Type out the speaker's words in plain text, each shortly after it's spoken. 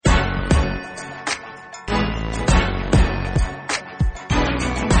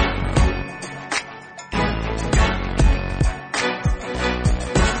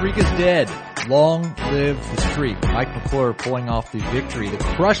streak is dead. Long live the streak. Mike McClure pulling off the victory, the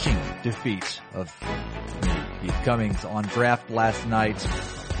crushing defeat of Keith Cummings on draft last night.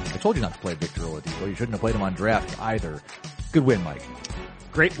 I told you not to play Victor Oladipo. You shouldn't have played him on draft either. Good win, Mike.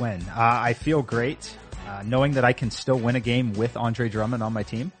 Great win. I feel great knowing that I can still win a game with Andre Drummond on my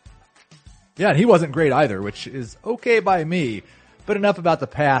team. Yeah, and he wasn't great either, which is okay by me. But enough about the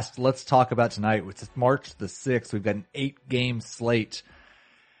past. Let's talk about tonight, which is March the 6th. We've got an 8-game slate.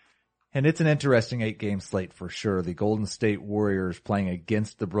 And it's an interesting 8-game slate for sure. The Golden State Warriors playing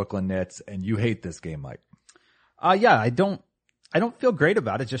against the Brooklyn Nets, and you hate this game, Mike. Yeah, I don't feel great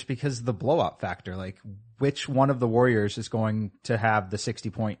about it just because of the blowout factor. Like, which one of the Warriors is going to have the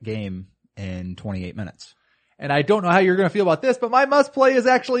 60-point game in 28 minutes? And I don't know how you're going to feel about this, but my must play is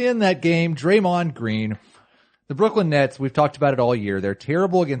actually in that game, Draymond Green. The Brooklyn Nets, we've talked about it all year. They're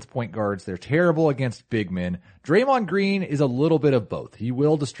terrible against point guards. They're terrible against big men. Draymond Green is a little bit of both. He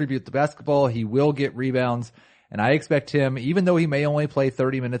will distribute the basketball. He will get rebounds. And I expect him, even though he may only play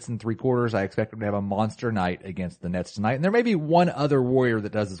 30 minutes and 3/4, I expect him to have a monster night against the Nets tonight. And there may be one other Warrior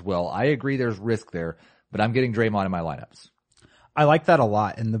that does as well. I agree there's risk there, but I'm getting Draymond in my lineups. I like that a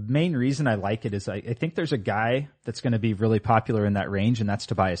lot. And the main reason I like it is I think there's a guy that's going to be really popular in that range, and that's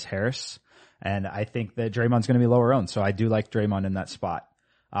Tobias Harris. And I think that Draymond's going to be lower owned, so I do like Draymond in that spot.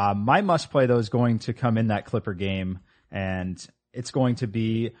 My must play though is going to come in that Clipper game, and it's going to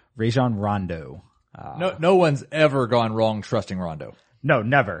be Rajon Rondo. No one's ever gone wrong trusting Rondo. No,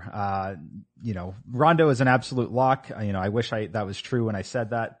 never. Rondo is an absolute lock. I wish that was true when I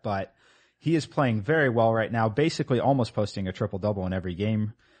said that, but he is playing very well right now, basically almost posting a triple-double in every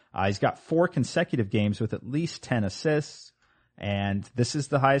game. He's got 4 consecutive games with at least 10 assists, and this is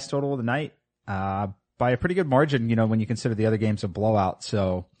the highest total of the night. By a pretty good margin, when you consider the other games a blowout.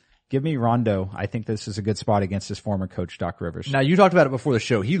 So give me Rondo. I think this is a good spot against his former coach, Doc Rivers. Now, you talked about it before the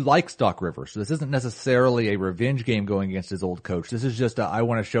show. He likes Doc Rivers. So this isn't necessarily a revenge game going against his old coach. This is just I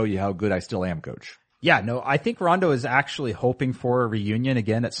want to show you how good I still am, coach. Yeah, no, I think Rondo is actually hoping for a reunion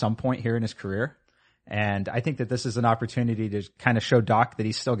again at some point here in his career. And I think that this is an opportunity to kind of show Doc that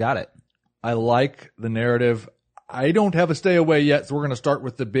he's still got it. I like the narrative. I don't have a stay away yet, so we're going to start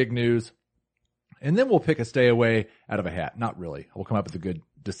with the big news. And then we'll pick a stay away out of a hat. Not really. We'll come up with a good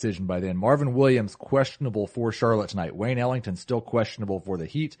decision by then. Marvin Williams, questionable for Charlotte tonight. Wayne Ellington, still questionable for the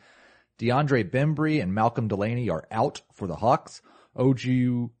Heat. DeAndre Bembry and Malcolm Delaney are out for the Hawks.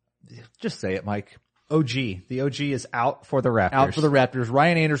 OG, just say it, Mike. OG. The OG is out for the Raptors. Out for the Raptors.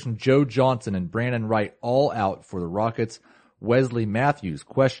 Ryan Anderson, Joe Johnson, and Brandon Wright all out for the Rockets. Wesley Matthews,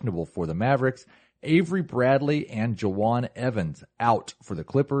 questionable for the Mavericks. Avery Bradley and Jawan Evans out for the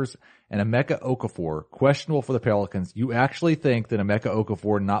Clippers, and Emeka Okafor questionable for the Pelicans. You actually think that Emeka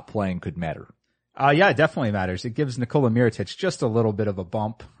Okafor not playing could matter? Yeah, it definitely matters. It gives Nikola Mirotic just a little bit of a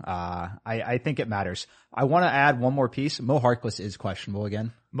bump. I think it matters. I want to add one more piece. Mo Harkless is questionable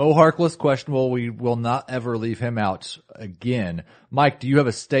again. Mo Harkless questionable. We will not ever leave him out again. Mike, do you have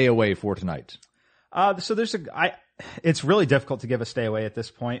a stay away for tonight? So it's really difficult to give a stay away at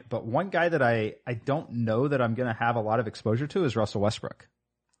this point, but one guy that I don't know that I'm going to have a lot of exposure to is Russell Westbrook.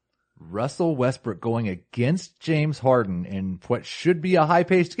 Russell Westbrook going against James Harden in what should be a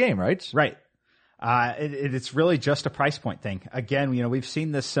high-paced game, right? Right. It's really just a price point thing. Again, we've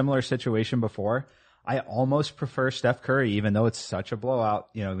seen this similar situation before. I almost prefer Steph Curry, even though it's such a blowout,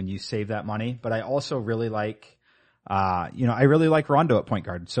 when you save that money, but I also really like I really like Rondo at point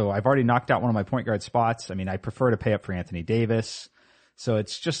guard. So I've already knocked out one of my point guard spots. I prefer to pay up for Anthony Davis. So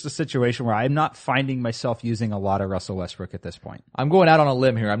it's just a situation where I'm not finding myself using a lot of Russell Westbrook at this point. I'm going out on a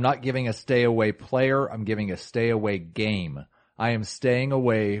limb here. I'm not giving a stay away player. I'm giving a stay away game. I am staying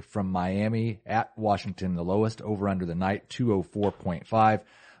away from Miami at Washington, the lowest over under the night, 204.5.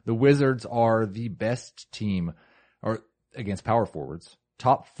 The Wizards are the best team against power forwards.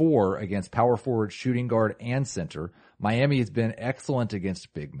 Top 4 against power forward, shooting guard, and center. Miami has been excellent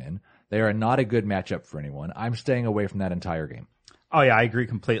against big men. They are not a good matchup for anyone. I'm staying away from that entire game. Oh yeah, I agree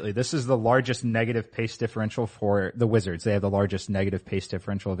completely. This is the largest negative pace differential for the Wizards. They have the largest negative pace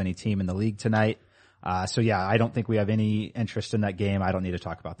differential of any team in the league tonight. So yeah, I don't think we have any interest in that game. I don't need to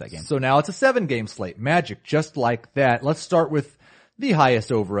talk about that game. So now it's a 7-game slate. Magic, just like that. Let's start with the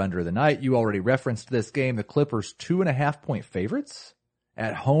highest over-under of the night. You already referenced this game. The Clippers 2.5-point favorites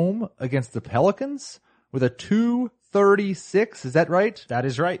at home against the Pelicans with a 236. Is that right? That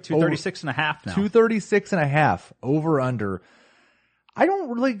is right. 236.5 now. 236.5 over-under. I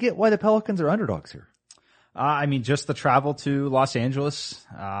don't really get why the Pelicans are underdogs here. Just the travel to Los Angeles.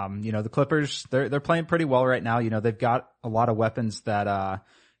 The Clippers, they're playing pretty well right now. They've got a lot of weapons that,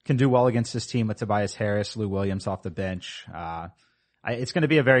 can do well against this team with Tobias Harris, Lou Williams off the bench. It's going to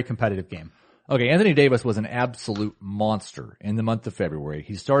be a very competitive game. Okay, Anthony Davis was an absolute monster in the month of February.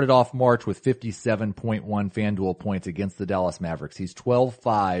 He started off March with 57.1 FanDuel points against the Dallas Mavericks. He's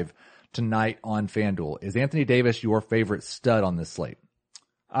 12-5 tonight on FanDuel. Is Anthony Davis your favorite stud on this slate?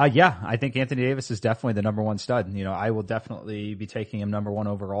 Yeah, I think Anthony Davis is definitely the number one stud. I will definitely be taking him number one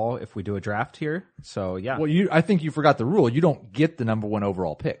overall if we do a draft here. So yeah. Well, I think you forgot the rule. You don't get the number one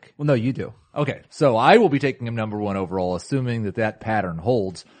overall pick. Well, no, you do. Okay, so I will be taking him number one overall, assuming that pattern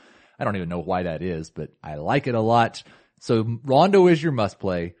holds. I don't even know why that is, but I like it a lot. So Rondo is your must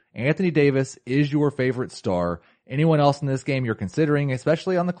play. Anthony Davis is your favorite star. Anyone else in this game you're considering,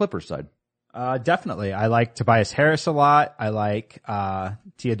 especially on the Clippers side? Definitely. I like Tobias Harris a lot. I like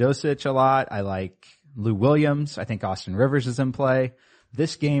Teodosic a lot. I like Lou Williams. I think Austin Rivers is in play.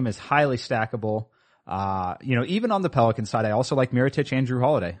 This game is highly stackable. Even on the Pelican side, I also like Mirotic and Drew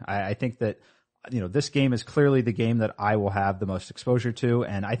Holiday. I think that this game is clearly the game that I will have the most exposure to,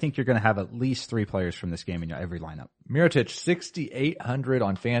 and I think you're going to have at least 3 players from this game in every lineup. Mirotic, 6,800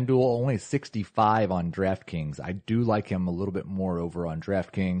 on FanDuel, only 65 on DraftKings. I do like him a little bit more over on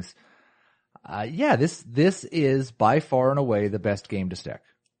DraftKings. This is by far and away the best game to stack.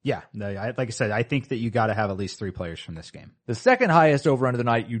 Yeah, like I said, I think that you got to have at least 3 players from this game. The second highest over under the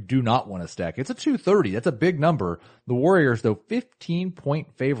night you do not want to stack. It's a 230. That's a big number. The Warriors, though,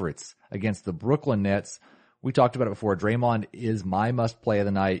 15-point favorites against the Brooklyn Nets. We talked about it before. Draymond is my must play of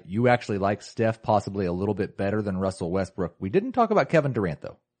the night. You actually like Steph possibly a little bit better than Russell Westbrook. We didn't talk about Kevin Durant,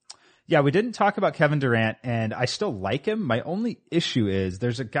 though. Yeah, we didn't talk about Kevin Durant, and I still like him. My only issue is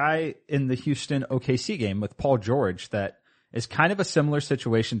there's a guy in the Houston OKC game with Paul George that is kind of a similar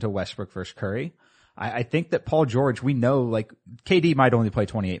situation to Westbrook versus Curry. I think that Paul George, we know, like, KD might only play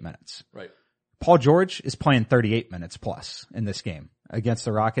 28 minutes. Right. Paul George is playing 38 minutes plus in this game against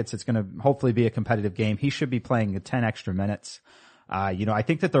the Rockets. It's going to hopefully be a competitive game. He should be playing 10 extra minutes. I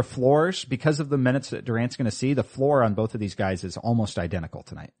think that their floors, because of the minutes that Durant's going to see, the floor on both of these guys is almost identical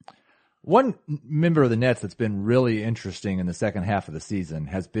tonight. One member of the Nets that's been really interesting in the second half of the season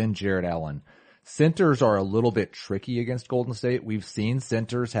has been Jarrett Allen. Centers are a little bit tricky against Golden State. We've seen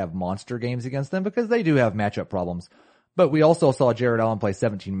centers have monster games against them because they do have matchup problems. But we also saw Jarrett Allen play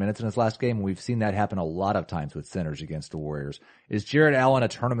 17 minutes in his last game, and we've seen that happen a lot of times with centers against the Warriors. Is Jarrett Allen a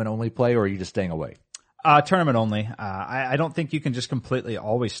tournament-only play, or are you just staying away? Tournament only. I don't think you can just completely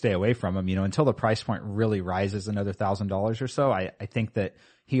always stay away from him, until the price point really rises another $1,000 or so. I think that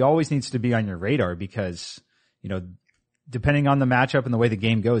he always needs to be on your radar because, depending on the matchup and the way the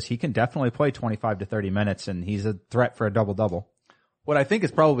game goes, he can definitely play 25 to 30 minutes, and he's a threat for a double-double. What I think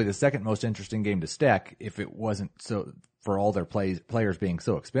is probably the second most interesting game to stack, if it wasn't so for all their players being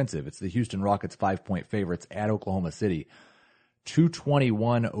so expensive, it's the Houston Rockets 5-point favorites at Oklahoma City.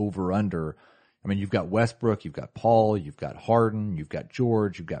 221 over under. I mean, you've got Westbrook, you've got Paul, you've got Harden, you've got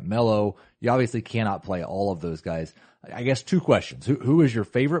George, you've got Melo. You obviously cannot play all of those guys. I guess 2 questions. Who is your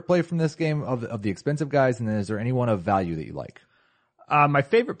favorite play from this game of the expensive guys? And then is there anyone of value that you like? My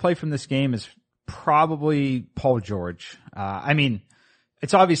favorite play from this game is probably Paul George.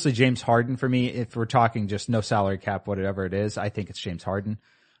 It's obviously James Harden for me. If we're talking just no salary cap, whatever it is, I think it's James Harden.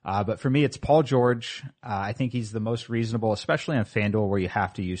 But for me, it's Paul George. I think he's the most reasonable, especially on FanDuel where you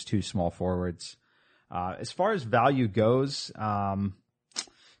have to use 2 small forwards. As far as value goes,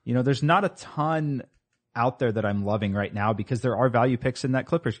 there's not a ton out there that I'm loving right now because there are value picks in that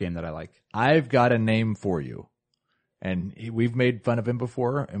Clippers game that I like. I've got a name for you. And we've made fun of him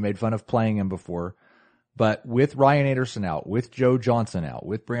before and made fun of playing him before. But with Ryan Anderson out, with Joe Johnson out,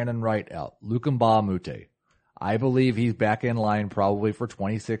 with Brandon Wright out, Luka Mbah-a-Moute, I believe he's back in line probably for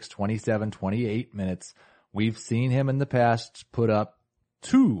 26, 27, 28 minutes. We've seen him in the past put up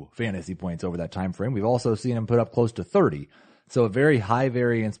 2 fantasy points over that time frame. We've also seen him put up close to 30. So a very high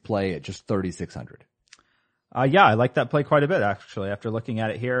variance play at just 3,600. Yeah, I like that play quite a bit actually after looking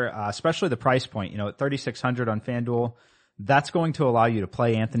at it here, especially the price point, at 3,600 on FanDuel. That's going to allow you to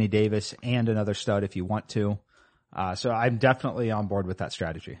play Anthony Davis and another stud if you want to. So I'm definitely on board with that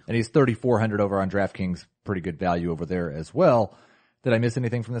strategy. And he's 3,400 over on DraftKings. Pretty good value over there as well. Did I miss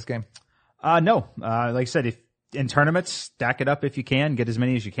anything from this game? No. Like I said, if in tournaments, stack it up if you can, get as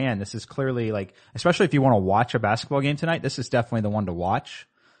many as you can. This is clearly especially if you want to watch a basketball game tonight, this is definitely the one to watch.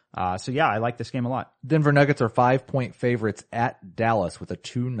 So yeah, I like this game a lot. Denver Nuggets are 5-point favorites at Dallas with a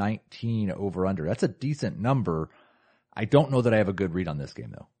 219 over under. That's a decent number. I don't know that I have a good read on this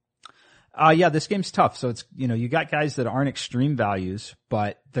game though. Yeah, this game's tough. So it's, you got guys that aren't extreme values,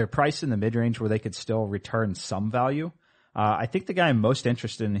 but they're priced in the mid-range where they could still return some value. I think the guy I'm most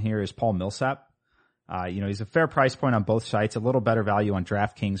interested in here is Paul Millsap. He's a fair price point on both sites, a little better value on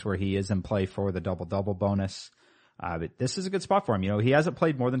DraftKings where he is in play for the double-double bonus. But this is a good spot for him. He hasn't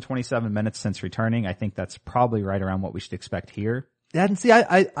played more than 27 minutes since returning. I think that's probably right around what we should expect here. And see,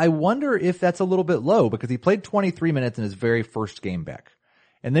 I wonder if that's a little bit low because he played 23 minutes in his very first game back.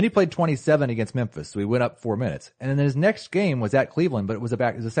 And then he played 27 against Memphis, so he went up 4 minutes. And then his next game was at Cleveland, but it was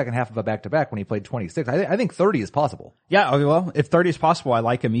the second half of a back-to-back when he played 26. I think 30 is possible. Yeah, okay, well, if 30 is possible, I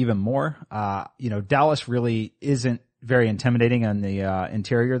like him even more. Dallas really isn't very intimidating on the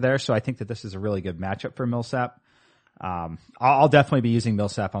interior there, so I think that this is a really good matchup for Millsap. I'll definitely be using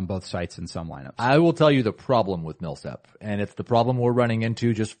Millsap on both sites in some lineups. I will tell you the problem with Millsap, and it's the problem we're running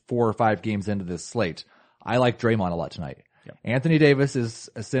into just 4 or 5 games into this slate. I like Draymond a lot tonight. Yep. Anthony Davis is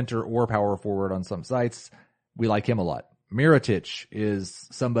a center or power forward on some sites. We like him a lot. Mirotic is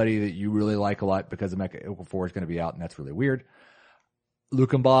somebody that you really like a lot because Emeka Okafor is going to be out, and that's really weird.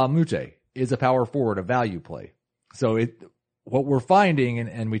 Lukemba Mute is a power forward, a value play. So what we're finding,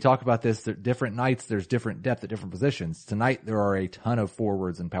 and we talk about this, that different nights, there's different depth at different positions. Tonight, there are a ton of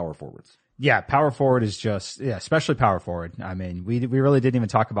forwards and power forwards. Yeah, power forward is especially power forward. I mean, we really didn't even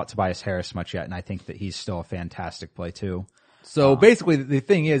talk about Tobias Harris much yet, and I think that he's still a fantastic play too. So basically, the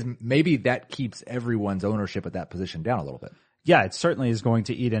thing is, maybe that keeps everyone's ownership at that position down a little bit. Yeah, it certainly is going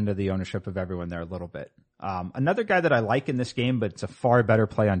to eat into the ownership of everyone there a little bit. Another guy that I like in this game, but it's a far better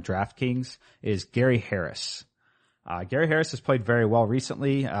play on DraftKings, is Gary Harris. Gary Harris has played very well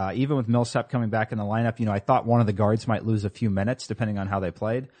recently, even with Millsap coming back in the lineup. I thought one of the guards might lose a few minutes depending on how they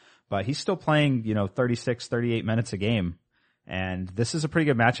played, but he's still playing, 36, 38 minutes a game. And this is a pretty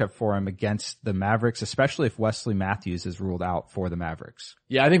good matchup for him against the Mavericks, especially if Wesley Matthews is ruled out for the Mavericks.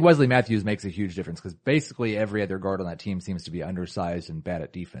 Yeah, I think Wesley Matthews makes a huge difference because basically every other guard on that team seems to be undersized and bad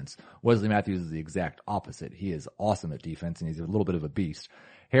at defense. Wesley Matthews is the exact opposite. He is awesome at defense and he's a little bit of a beast.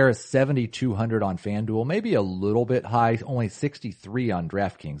 Harris, 7,200 on FanDuel, maybe a little bit high, only 63 on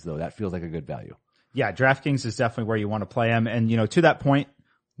DraftKings though. That feels like a good value. Yeah, DraftKings is definitely where you want to play him. And, to that point,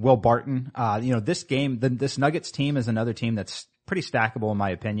 Will Barton, this game, this Nuggets team is another team that's pretty stackable in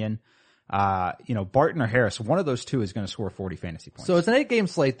my opinion. Barton or Harris, one of those two is going to score 40 fantasy points. So it's an 8-game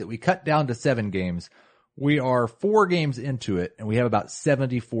slate that we cut down to 7 games. We are 4 games into it and we have about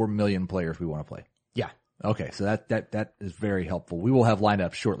 74 million players we want to play. Yeah. Okay. So that is very helpful. We will have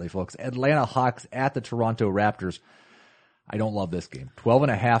lineups shortly, folks. Atlanta Hawks at the Toronto Raptors. I don't love this game.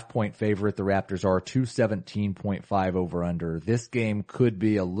 12.5 point favorite. The Raptors are 217.5 over under. This game could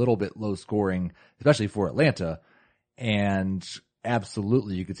be a little bit low scoring, especially for Atlanta. And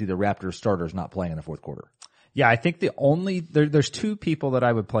absolutely, you could see the Raptors starters not playing in the fourth quarter. Yeah, I think there's 2 people that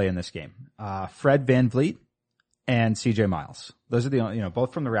I would play in this game. Fred VanVleet and CJ Miles. Those are the,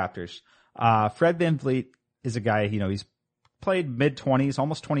 both from the Raptors. Fred VanVleet is a guy, he's played mid-20s,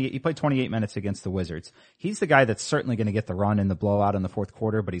 almost 28. He played 28 minutes against the Wizards. He's the guy that's certainly going to get the run in the blowout in the fourth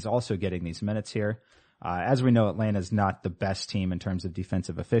quarter, but he's also getting these minutes here. As we know, Atlanta's not the best team in terms of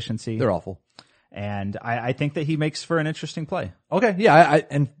defensive efficiency. They're awful. And I think that he makes for an interesting play. Okay, yeah,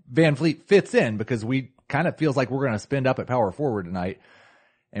 and Van Fleet fits in because we kind of feels like we're going to spend up at power forward tonight,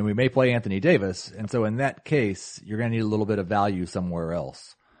 and we may play Anthony Davis. And so in that case, you're going to need a little bit of value somewhere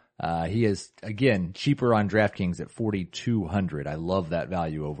else. He is, again, cheaper on DraftKings at 4,200. I love that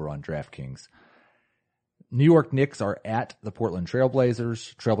value over on DraftKings. New York Knicks are at the Portland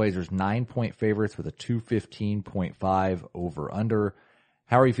Trailblazers. Trailblazers 9-point favorites with a 215.5 over under.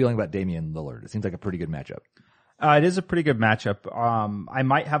 How are you feeling about Damian Lillard? It seems like a pretty good matchup. It is a pretty good matchup. I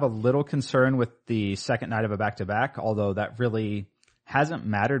might have a little concern with the second night of a back-to-back, although that really hasn't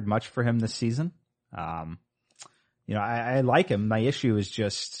mattered much for him this season. I like him. My issue is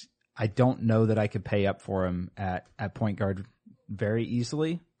just I don't know that I could pay up for him at point guard very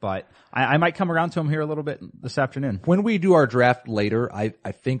easily, but I might come around to him here a little bit this afternoon. When we do our draft later, I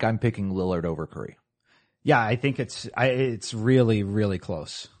think I'm picking Lillard over Curry. Yeah, I think it's really, really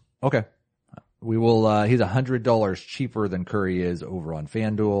close. Okay. We will, he's $100 cheaper than Curry is over on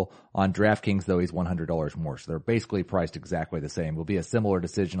FanDuel. On DraftKings though, he's $100 more. So they're basically priced exactly the same. Will be a similar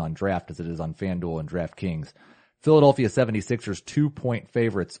decision on draft as it is on FanDuel and DraftKings. Philadelphia 76ers 2-point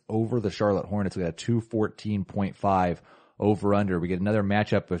favorites over the Charlotte Hornets. We got a 214.5 over under. We get another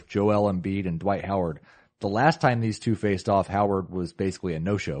matchup with Joel Embiid and Dwight Howard. The last time these two faced off, Howard was basically a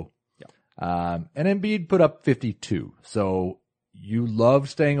no-show. Yeah. And Embiid put up 52. So you love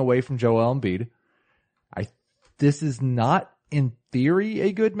staying away from Joel Embiid. This is not in theory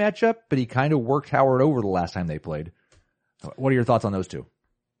a good matchup, but he kind of worked Howard over the last time they played. What are your thoughts on those two?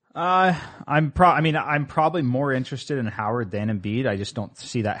 I'm probably more interested in Howard than Embiid. I just don't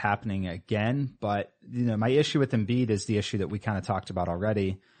see that happening again. But, my issue with Embiid is the issue that we kind of talked about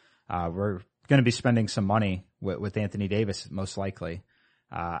already. We're going to be spending some money with Anthony Davis, most likely.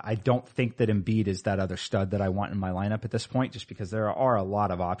 I don't think that Embiid is that other stud that I want in my lineup at this point, just because there are a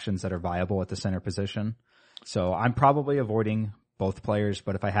lot of options that are viable at the center position. So I'm probably avoiding both players,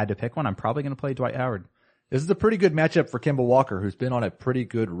 but if I had to pick one, I'm probably going to play Dwight Howard. This is a pretty good matchup for Kemba Walker, who's been on a pretty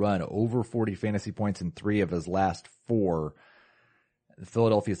good run, over 40 fantasy points in 3 of his last 4. The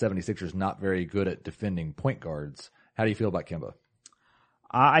Philadelphia 76ers not very good at defending point guards. How do you feel about Kemba?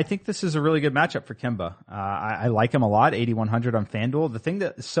 I think this is a really good matchup for Kemba. I like him a lot, 8,100 on FanDuel. The thing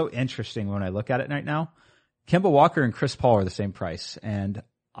that is so interesting when I look at it right now, Kemba Walker and Chris Paul are the same price, and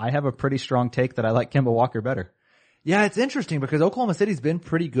I have a pretty strong take that I like Kemba Walker better. Yeah, it's interesting because Oklahoma City's been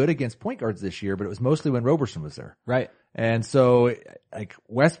pretty good against point guards this year, but it was mostly when Roberson was there. Right. And so, like,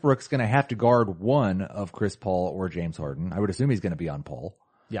 Westbrook's going to have to guard one of Chris Paul or James Harden. I would assume he's going to be on Paul.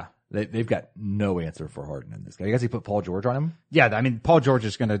 Yeah. They've got no answer for Harden in this guy. I guess he put Paul George on him. Yeah, I mean, Paul George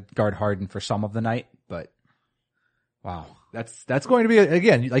is going to guard Harden for some of the night, but wow. That's going to be,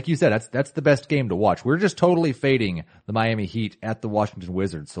 again, like you said, that's the best game to watch. We're just totally fading the Miami Heat at the Washington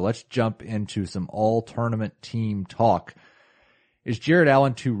Wizards. So let's jump into some all-tournament team talk. Is Jarrett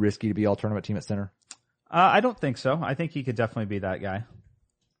Allen too risky to be all-tournament team at center? I don't think so. I think he could definitely be that guy.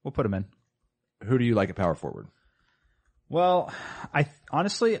 We'll put him in. Who do you like at power forward? Well, I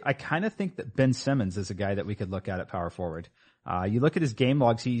kind of think that Ben Simmons is a guy that we could look at power forward. You look at his game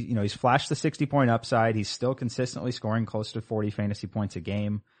logs, he's flashed the 60-point upside. He's still consistently scoring close to 40 fantasy points a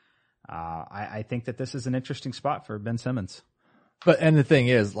game. I think that this is an interesting spot for Ben Simmons. And the thing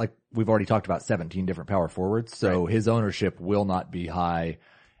is, like we've already talked about 17 different power forwards, so right. His ownership will not be high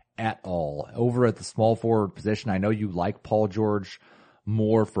at all. Over at the small forward position, I know you like Paul George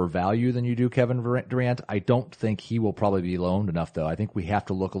more for value than you do Kevin Durant. I don't think he will probably be loaned enough, though. I think we have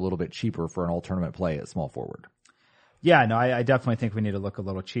to look a little bit cheaper for an all-tournament play at small forward. Yeah, no, I definitely think we need to look a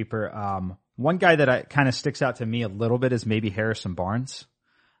little cheaper. One guy that kind of sticks out to me a little bit is maybe Harrison Barnes.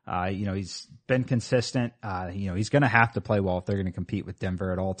 He's been consistent. He's going to have to play well if they're going to compete with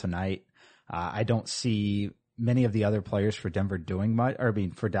Denver at all tonight. I don't see many of the other players for Denver doing much,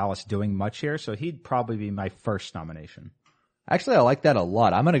 for Dallas doing much here. So he'd probably be my first nomination. Actually, I like that a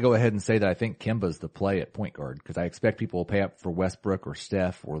lot. I'm going to go ahead and say that I think Kemba's the play at point guard because I expect people will pay up for Westbrook or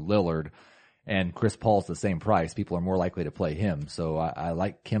Steph or Lillard, and Chris Paul's the same price. People are more likely to play him. So I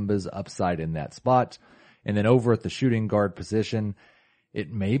like Kemba's upside in that spot. And then over at the shooting guard position,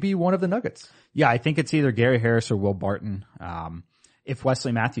 it may be one of the Nuggets. Yeah, I think it's either Gary Harris or Will Barton. If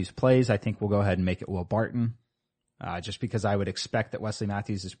Wesley Matthews plays, I think we'll go ahead and make it Will Barton. Just because I would expect that Wesley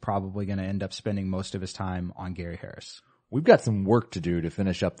Matthews is probably going to end up spending most of his time on Gary Harris. We've got some work to do to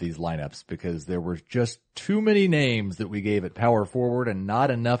finish up these lineups because there were just too many names that we gave at power forward and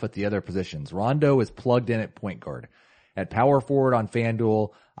not enough at the other positions. Rondo is plugged in at point guard. At power forward on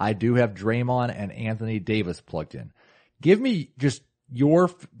FanDuel, I do have Draymond and Anthony Davis plugged in. Give me just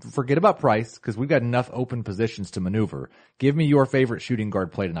forget about price because we've got enough open positions to maneuver. Give me your favorite shooting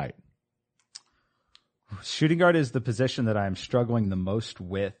guard play tonight. Shooting guard is the position that I'm struggling the most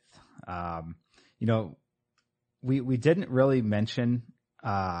with. We didn't really mention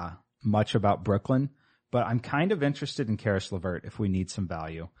much about Brooklyn, but I'm kind of interested in Karis LeVert if we need some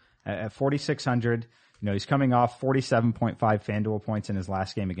value. At 4,600, he's coming off 47.5 FanDuel points in his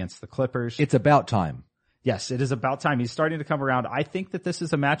last game against the Clippers. It's about time. Yes, it is about time. He's starting to come around. I think that this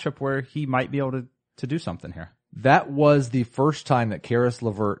is a matchup where he might be able to do something here. That was the first time that Karis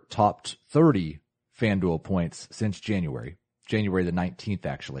LeVert topped 30 FanDuel points since January the 19th,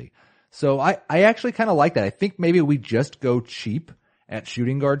 actually. So I actually kind of like that. I think maybe we just go cheap at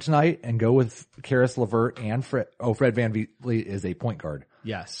shooting guard tonight and go with Karis LeVert and Fred VanVleet is a point guard.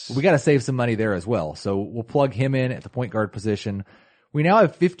 Yes. We got to save some money there as well. So we'll plug him in at the point guard position. We now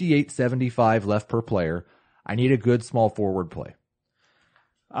have 58.75 left per player. I need a good small forward play.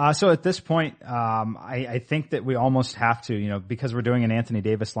 So at this point, I think that we almost have to, because we're doing an Anthony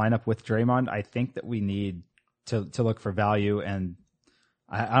Davis lineup with Draymond, I think that we need to look for value, and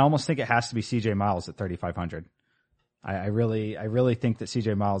I almost think it has to be CJ Miles at 3,500. I really think that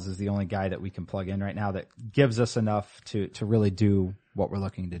CJ Miles is the only guy that we can plug in right now that gives us enough to really do what we're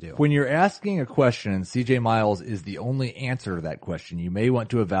looking to do. When you're asking a question and CJ Miles is the only answer to that question, you may want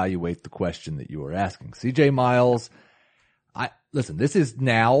to evaluate the question that you are asking. CJ Miles, listen, this is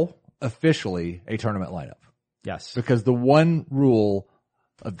now officially a tournament lineup. Yes. Because the one rule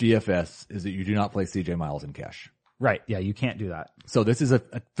of DFS is that you do not play CJ Miles in cash. Right. Yeah, you can't do that. So this is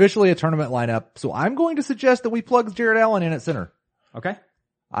officially a tournament lineup. So I'm going to suggest that we plug Jarrett Allen in at center. Okay.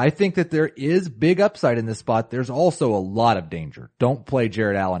 I think that there is big upside in this spot. There's also a lot of danger. Don't play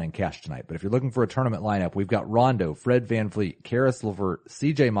Jarrett Allen in cash tonight. But if you're looking for a tournament lineup, we've got Rondo, Fred VanVleet, Karis LeVert,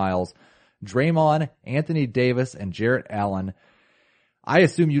 CJ Miles, Draymond, Anthony Davis, and Jarrett Allen. I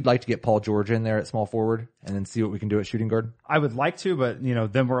assume you'd like to get Paul George in there at small forward and then see what we can do at shooting guard. I would like to, but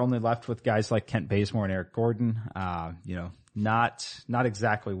then we're only left with guys like Kent Bazemore and Eric Gordon. Not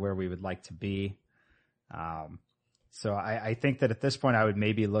exactly where we would like to be. So I think that at this point I would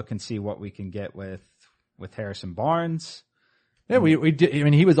maybe look and see what we can get with Harrison Barnes. Yeah, we did. I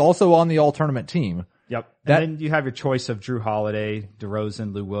mean, he was also on the all tournament team. Yep. And then you have your choice of Drew Holiday,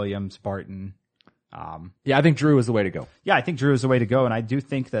 DeRozan, Lou Williams, Barton. Yeah, I think Drew is the way to go. Yeah, I think Drew is the way to go. And I do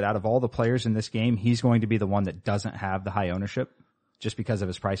think that out of all the players in this game, he's going to be the one that doesn't have the high ownership just because of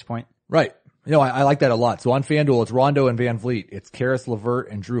his price point. Right. I like that a lot. So on FanDuel, it's Rondo and Van Vliet. It's Karis LeVert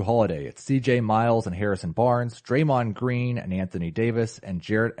and Drew Holiday. It's CJ Miles and Harrison Barnes, Draymond Green and Anthony Davis, and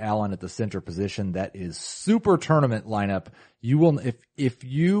Jarrett Allen at the center position. That is super tournament lineup. You will, if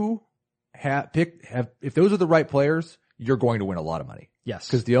you if those are the right players, you're going to win a lot of money. Yes.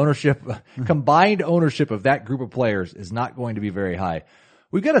 Because the combined ownership of that group of players is not going to be very high.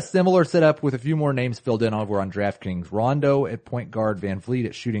 We've got a similar setup with a few more names filled in over on DraftKings. Rondo at point guard, Van Vliet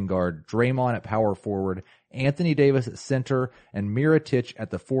at shooting guard, Draymond at power forward, Anthony Davis at center, and Mirotic at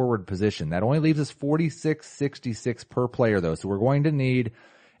the forward position. That only leaves us $46.66 per player though. So we're going to need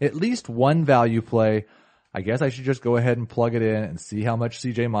at least one value play. I guess I should just go ahead and plug it in and see how much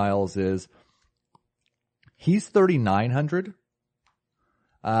CJ Miles is. He's $3,900.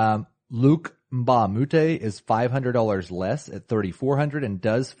 Luke Mbah-a-Moute is $500 less at $3,400 and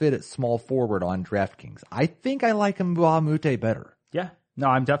does fit at small forward on DraftKings. I think I like Mbah-a-Moute better. Yeah. No,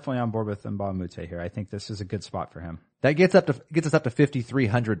 I'm definitely on board with Mbah-a-Moute here. I think this is a good spot for him. That gets us up to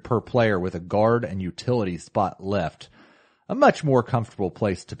 $5,300 per player with a guard and utility spot left. A much more comfortable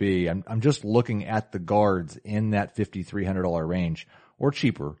place to be. I'm just looking at the guards in that $5,300 range or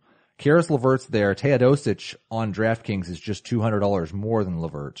cheaper. Karis LeVert's there. Teodosic on DraftKings is just $200 more than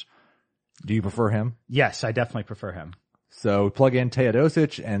LeVert. Do you prefer him? Yes, I definitely prefer him. So plug in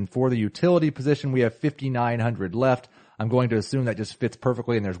Teodosic, and for the utility position, we have $5,900 left. I'm going to assume that just fits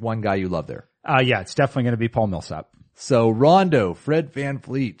perfectly, and there's one guy you love there. Yeah, it's definitely going to be Paul Millsap. So Rondo, Fred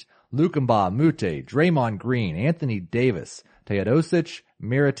VanVleet, Luke Mbah-a-Moute, Draymond Green, Anthony Davis, Teodosic,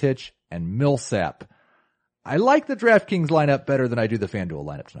 Mirotic, and Millsap. I like the DraftKings lineup better than I do the FanDuel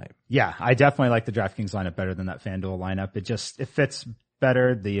lineup tonight. Yeah, I definitely like the DraftKings lineup better than that FanDuel lineup. It fits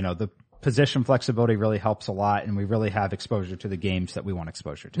better. The position flexibility really helps a lot, and we really have exposure to the games that we want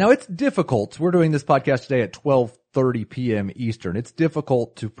exposure to. Now, it's difficult. We're doing this podcast today at 12:30 p.m. Eastern. It's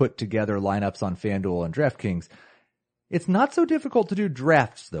difficult to put together lineups on FanDuel and DraftKings. It's not so difficult to do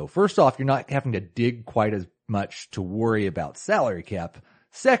drafts, though. First off, you're not having to dig quite as much to worry about salary cap.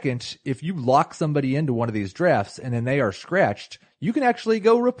 Second, if you lock somebody into one of these drafts and then they are scratched, you can actually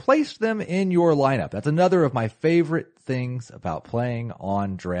go replace them in your lineup. That's another of my favorite things about playing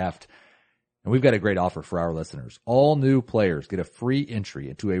on draft. And we've got a great offer for our listeners. All new players get a free entry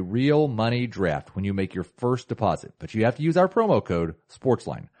into a real money draft when you make your first deposit. But you have to use our promo code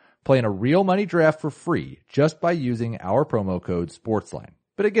SPORTSLINE. Play in a real money draft for free just by using our promo code SPORTSLINE.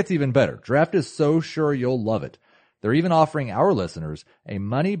 But it gets even better. Draft is so sure you'll love it. They're even offering our listeners a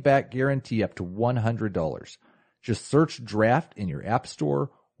money-back guarantee up to $100. Just search Draft in your app store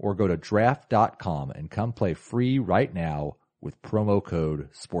or go to draft.com and come play free right now with promo code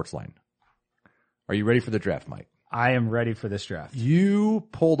SPORTSLINE. Are you ready for the draft, Mike? I am ready for this draft. You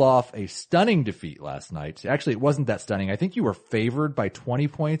pulled off a stunning defeat last night. Actually, it wasn't that stunning. I think you were favored by 20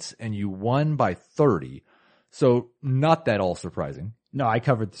 points and you won by 30. So not that all surprising. No, I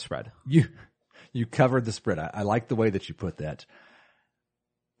covered the spread. You covered the spread. I like the way that you put that.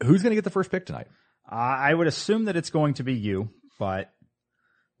 Who's going to get the first pick tonight? I would assume that it's going to be you, but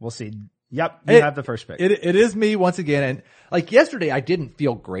we'll see. Yep, you have the first pick. It is me once again. And like yesterday, I didn't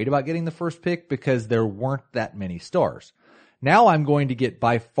feel great about getting the first pick because there weren't that many stars. Now I'm going to get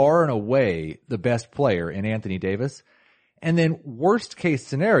by far and away the best player in Anthony Davis. And then worst case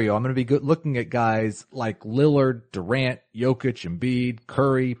scenario, I'm going to be looking at guys like Lillard, Durant, Jokic, Embiid,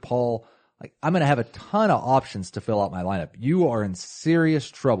 Curry, Paul. Like, I'm going to have a ton of options to fill out my lineup. You are in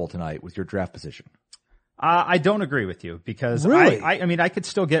serious trouble tonight with your draft position. I don't agree with you because really? I mean, I could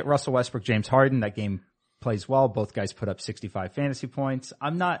still get Russell Westbrook, James Harden. That game plays well. Both guys put up 65 fantasy points.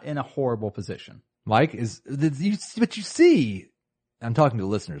 I'm not in a horrible position. Mike, but you see, I'm talking to the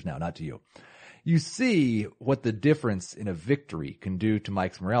listeners now, not to you. You see what the difference in a victory can do to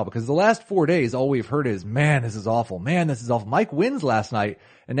Mike's morale, because the last 4 days, all we've heard is, man, this is awful. Man, this is awful. Mike wins last night,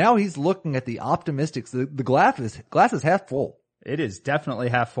 and now he's looking at the optimistics. The glass is half full. It is definitely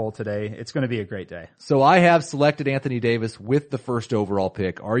half full today. It's going to be a great day. So I have selected Anthony Davis with the first overall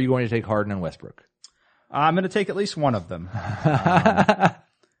pick. Are you going to take Harden and Westbrook? I'm going to take at least one of them. I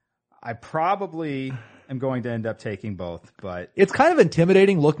probably am going to end up taking both, but It's kind of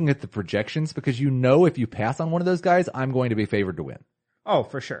intimidating looking at the projections because you know if you pass on one of those guys, I'm going to be favored to win. oh,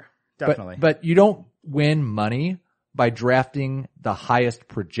 for sure. Definitely. But you don't win money by drafting the highest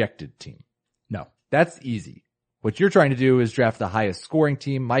projected team. no. That's easy. What you're trying to do is draft the highest scoring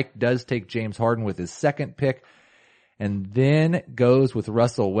team. Mike does take James Harden with his second pick and then goes with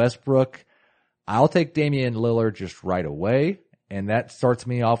Russell Westbrook. I'll take Damian Lillard just right away. And that starts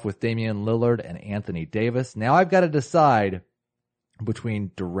me off with Damian Lillard and Anthony Davis. Now I've got to decide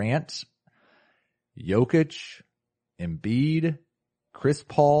between Durant, Jokic, Embiid, Chris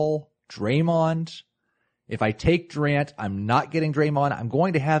Paul, Draymond. If I take Durant, I'm not getting Draymond. I'm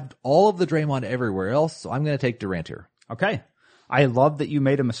going to have all of the Draymond everywhere else, so I'm going to take Durant here. Okay. I love that you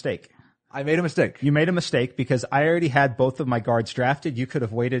made a mistake. I made a mistake. You made a mistake because I already had both of my guards drafted. You could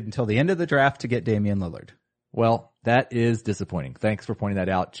have waited until the end of the draft to get Damian Lillard. Well, that is disappointing. Thanks for pointing that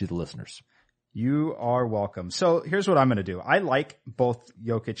out to the listeners. You are welcome. So here's what I'm going to do. I like both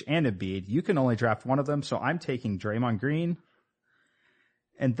Jokic and Embiid. You can only draft one of them, so I'm taking Draymond Green.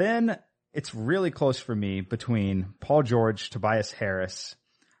 And then it's really close for me between Paul George, Tobias Harris.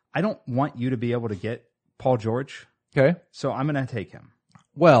 I don't want you to be able to get Paul George, Okay. so I'm going to take him.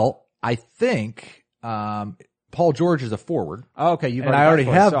 Well, I think Paul George is a forward. Oh, okay, you've And I already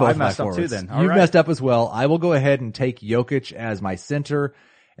have so both I my messed up forwards. too then. All You've right. messed up as well. I will go ahead and take Jokic as my center,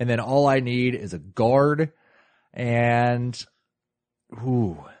 and then all I need is a guard. And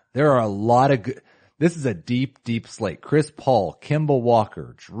there are a lot of good. This is a deep, deep slate. Chris Paul, Kemba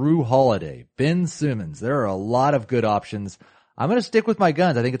Walker, Drew Holiday, Ben Simmons. There are a lot of good options. I'm going to stick with my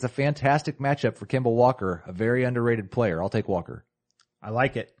guns. I think it's a fantastic matchup for Kemba Walker, a very underrated player. I'll take Walker. I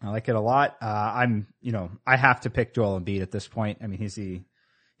like it. I like it a lot. I have to pick Joel Embiid at this point. I mean,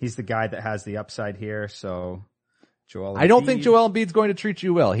 he's the guy that has the upside here. So Joel Embiid. I don't think Joel Embiid's going to treat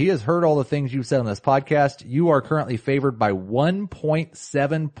you well. He has heard all the things you've said on this podcast. You are currently favored by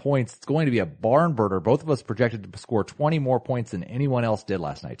 1.7 points. It's going to be a barn burner. Both of us projected to score 20 more points than anyone else did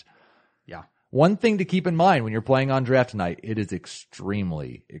last night. Yeah. One thing to keep in mind when you're playing on draft night, it is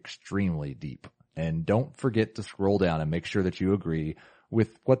extremely, extremely deep. And don't forget to scroll down and make sure that you agree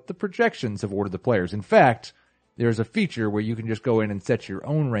with what the projections have ordered the players. In fact, there's a feature where you can just go in and set your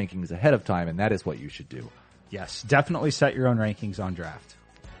own rankings ahead of time, and that is what you should do. Yes, definitely set your own rankings on draft.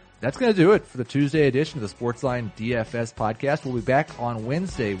 That's going to do it for the Tuesday edition of the Sportsline DFS podcast. We'll be back on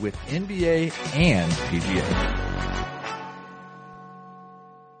Wednesday with NBA and PGA.